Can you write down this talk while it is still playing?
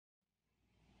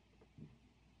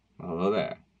Well, hello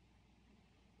there.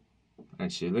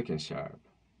 Aren't you looking sharp?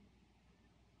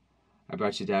 I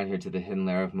brought you down here to the hidden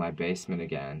lair of my basement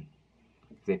again.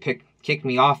 They kicked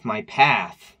me off my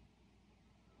path.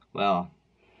 Well,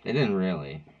 they didn't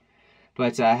really.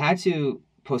 But I had to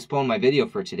postpone my video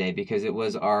for today because it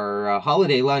was our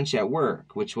holiday lunch at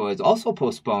work, which was also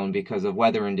postponed because of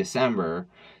weather in December.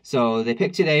 So they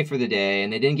picked today for the day,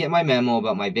 and they didn't get my memo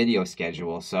about my video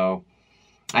schedule. So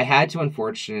I had to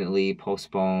unfortunately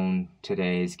postpone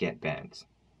today's getBenT.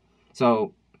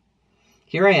 So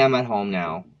here I am at home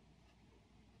now.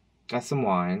 Got some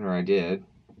wine, or I did.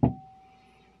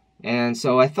 And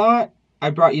so I thought I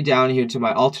brought you down here to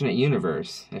my alternate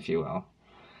universe, if you will.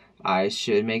 I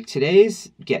should make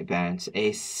today's getBenT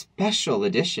a special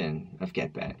edition of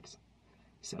getBenT.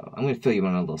 So I'm going to fill you in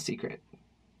on a little secret.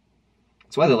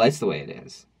 That's why the light's the way it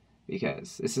is.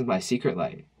 Because this is my secret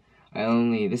light.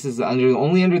 Only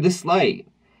under this light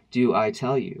do I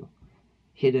tell you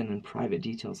hidden and private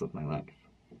details of my life.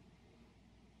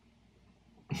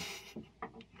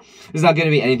 There's not going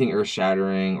to be anything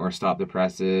earth-shattering or stop the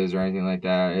presses or anything like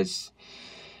that. It's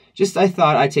just I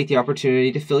thought I'd take the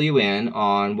opportunity to fill you in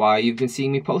on why you've been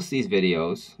seeing me post these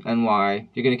videos and why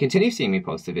you're going to continue seeing me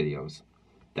post the videos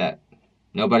that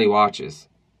nobody watches.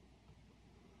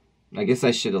 I guess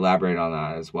I should elaborate on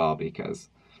that as well, because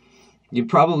you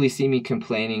probably see me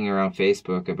complaining around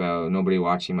Facebook about nobody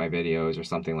watching my videos or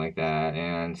something like that,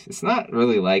 and it's not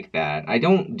really like that. I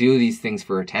don't do these things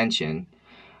for attention.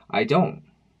 I don't.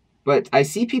 But I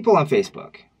see people on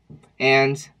Facebook,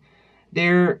 and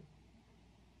they're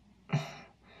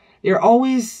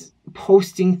always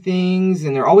posting things,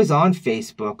 and they're always on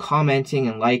Facebook commenting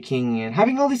and liking and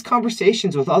having all these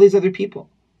conversations with all these other people,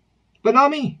 but not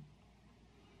me.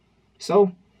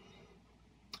 So,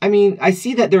 I mean, I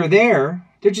see that they're there,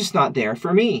 they're just not there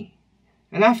for me.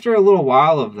 And after a little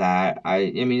while of that,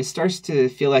 I mean, it starts to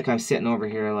feel like I'm sitting over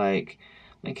here like,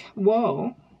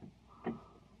 whoa,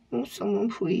 will someone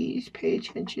please pay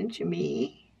attention to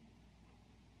me?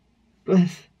 But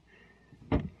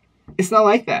it's not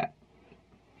like that.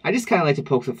 I just kind of like to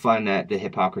poke the fun at the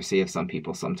hypocrisy of some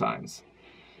people sometimes.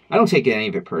 I don't take any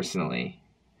of it personally.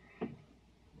 I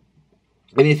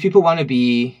mean, if people want to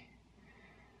be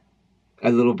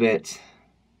a little bit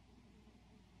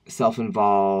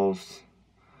self-involved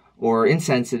or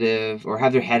insensitive or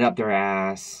have their head up their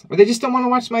ass, or they just don't want to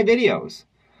watch my videos,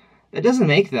 that doesn't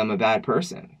make them a bad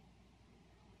person.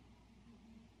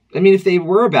 I mean, if they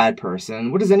were a bad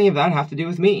person, what does any of that have to do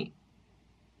with me?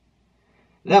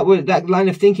 That line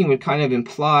of thinking would kind of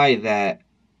imply that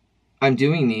I'm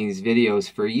doing these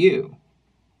videos for you,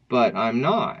 but I'm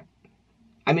not.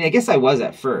 I mean, I guess I was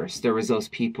at first. There was those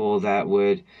people that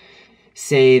would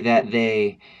say that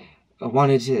they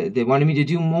wanted me to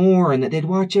do more and that they'd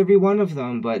watch every one of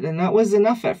them, but then that was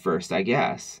enough at first, I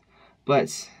guess.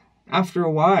 But after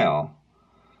a while,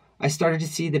 I started to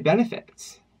see the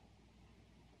benefits.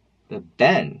 The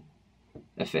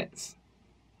benefits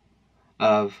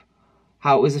of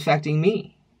how it was affecting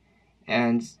me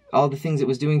and all the things it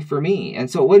was doing for me. And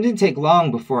so it didn't take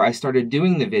long before I started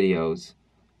doing the videos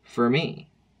for me.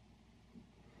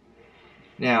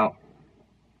 Now,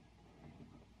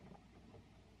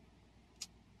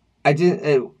 this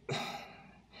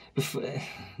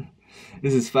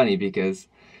is funny because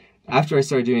after I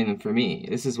started doing them for me,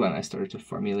 this is when I started to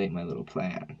formulate my little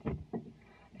plan.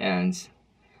 And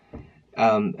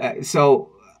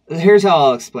so here's how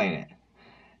I'll explain it.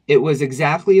 It was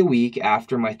exactly a week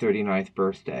after my 39th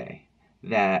birthday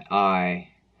that I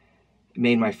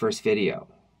made my first video.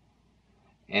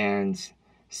 And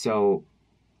so,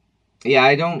 yeah,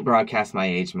 I don't broadcast my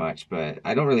age much, but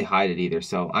I don't really hide it either.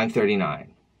 So I'm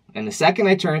 39. And the second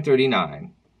I turned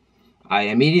 39,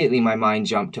 my mind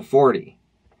jumped to 40.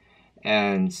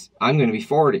 And I'm going to be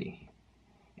 40.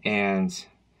 And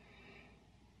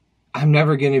I'm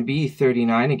never going to be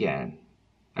 39 again.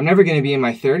 I'm never going to be in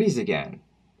my 30s again.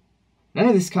 None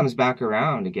of this comes back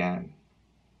around again.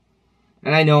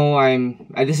 And I know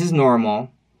this is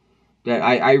normal, that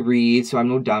I read, so I'm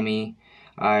no dummy.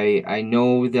 I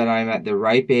know that I'm at the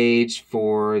ripe age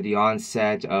for the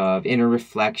onset of inner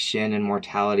reflection and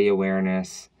mortality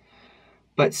awareness.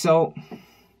 But so,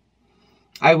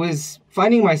 I was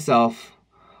finding myself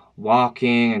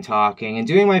walking and talking and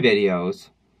doing my videos,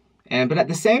 but at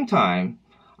the same time,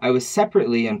 I was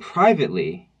separately and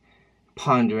privately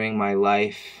pondering my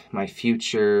life, my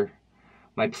future,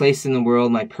 my place in the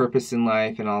world, my purpose in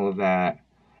life, and all of that.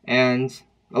 And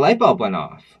a light bulb went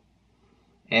off.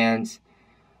 And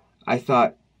I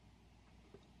thought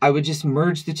I would just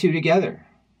merge the two together.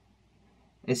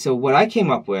 And so what I came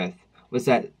up with was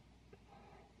that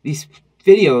these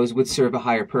videos would serve a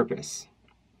higher purpose.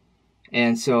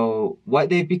 And so what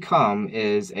they've become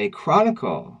is a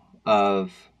chronicle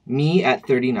of me at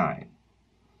 39.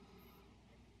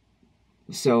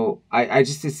 So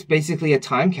it's basically a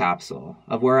time capsule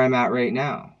of where I'm at right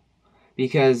now.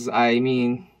 Because, I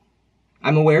mean,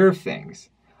 I'm aware of things.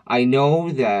 I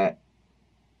know that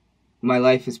my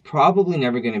life is probably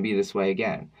never going to be this way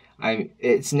again.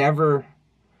 It's never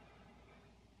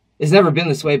been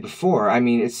this way before. I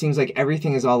mean, it seems like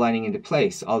everything is all lining into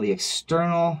place. All the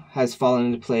external has fallen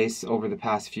into place over the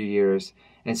past few years.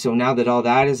 And so now that all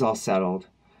that is all settled,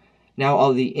 now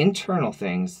all the internal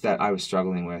things that I was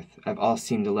struggling with have all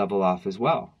seemed to level off as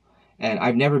well. And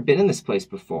I've never been in this place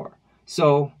before.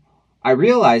 So I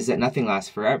realize that nothing lasts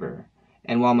forever.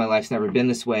 And while my life's never been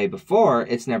this way before,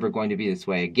 it's never going to be this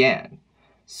way again.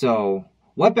 So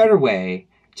what better way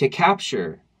to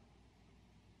capture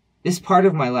this part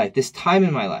of my life, this time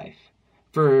in my life,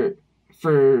 for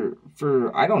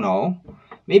I don't know,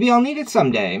 maybe I'll need it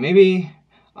someday. Maybe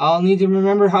I'll need to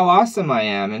remember how awesome I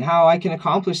am and how I can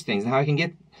accomplish things and how I can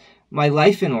get my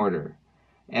life in order.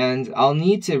 And I'll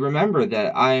need to remember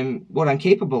that I'm what I'm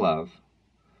capable of.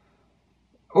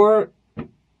 Or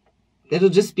it'll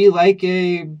just be like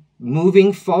a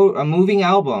moving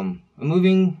album, a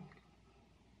moving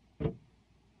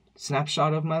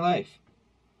snapshot of my life.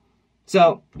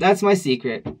 So that's my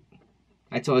secret.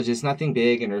 I told you it's nothing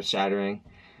big and earth-shattering.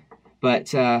 But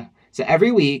so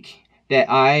every week that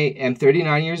I am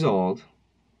 39 years old,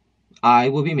 I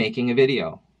will be making a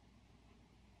video.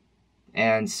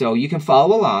 And so you can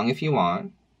follow along if you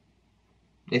want.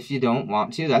 If you don't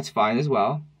want to, that's fine as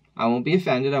well. I won't be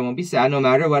offended. I won't be sad no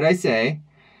matter what I say.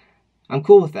 I'm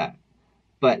cool with that.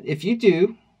 But if you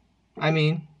do, I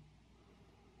mean,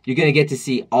 you're going to get to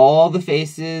see all the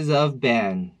faces of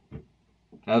Ben,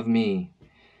 of me.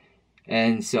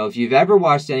 And so if you've ever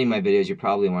watched any of my videos, you're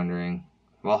probably wondering,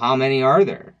 well, how many are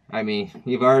there? I mean,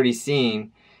 you've already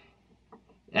seen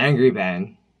Angry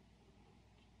Ben,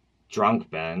 Drunk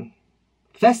Ben,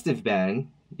 Festive Ben.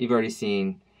 You've already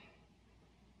seen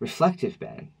Reflective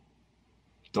Ben,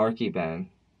 Dorky Ben,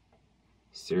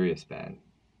 Serious Ben.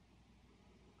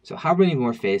 So how many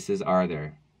more faces are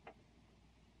there?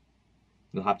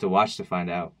 You'll have to watch to find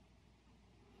out.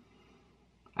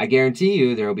 I guarantee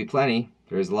you there will be plenty.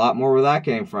 There's a lot more where that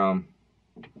came from.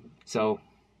 So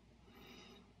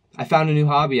I found a new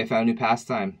hobby. I found a new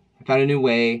pastime. I found a new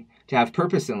way to have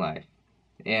purpose in life.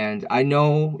 And I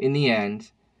know in the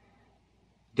end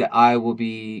that I will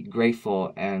be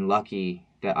grateful and lucky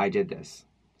that I did this.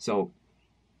 So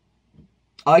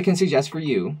all I can suggest for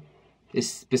you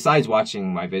is, besides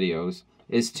watching my videos,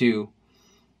 is to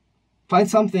find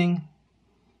something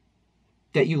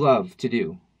that you love to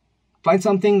do. Find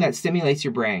something that stimulates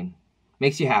your brain,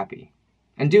 makes you happy,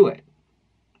 and do it.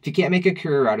 If you can't make a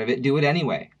career out of it, do it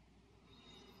anyway.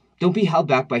 Don't be held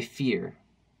back by fear.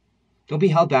 Don't be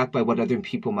held back by what other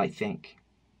people might think.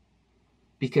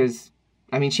 Because,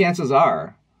 I mean, chances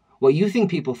are, what you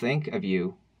think people think of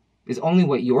you is only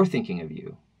what you're thinking of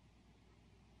you.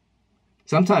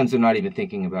 Sometimes they're not even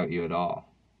thinking about you at all.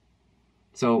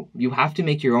 So you have to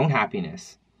make your own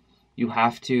happiness. You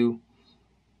have to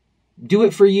do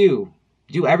it for you.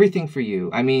 Do everything for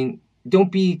you. I mean,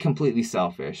 don't be completely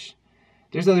selfish.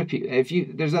 There's other people.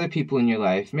 There's other people in your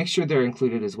life, make sure they're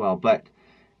included as well. But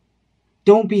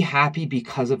don't be happy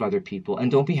because of other people,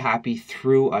 and don't be happy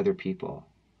through other people.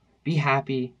 Be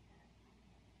happy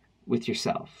with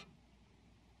yourself.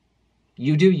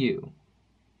 You do you.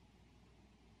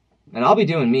 And I'll be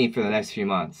doing me for the next few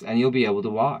months, and you'll be able to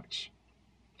watch.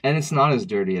 And it's not as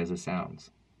dirty as it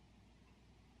sounds.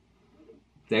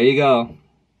 There you go.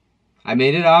 I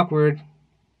made it awkward.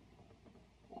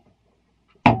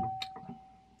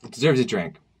 It deserves a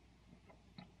drink.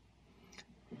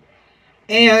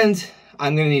 And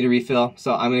I'm going to need a refill,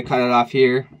 so I'm going to cut it off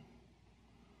here.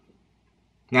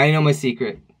 Now you know my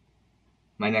secret.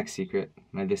 My next secret.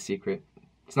 This secret.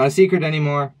 It's not a secret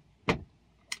anymore.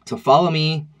 So follow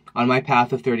me on my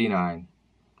path of 39,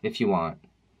 if you want.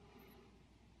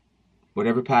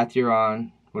 Whatever path you're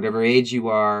on, whatever age you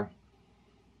are,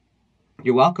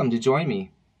 you're welcome to join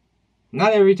me.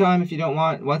 Not every time if you don't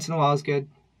want. Once in a while is good.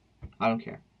 I don't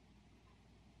care.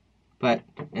 But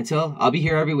until, I'll be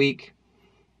here every week.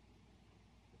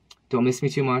 Don't miss me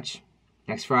too much.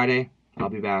 Next Friday, I'll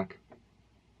be back.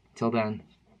 Till then,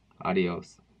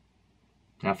 adios.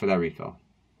 Now for that refill.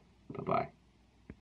 Bye-bye.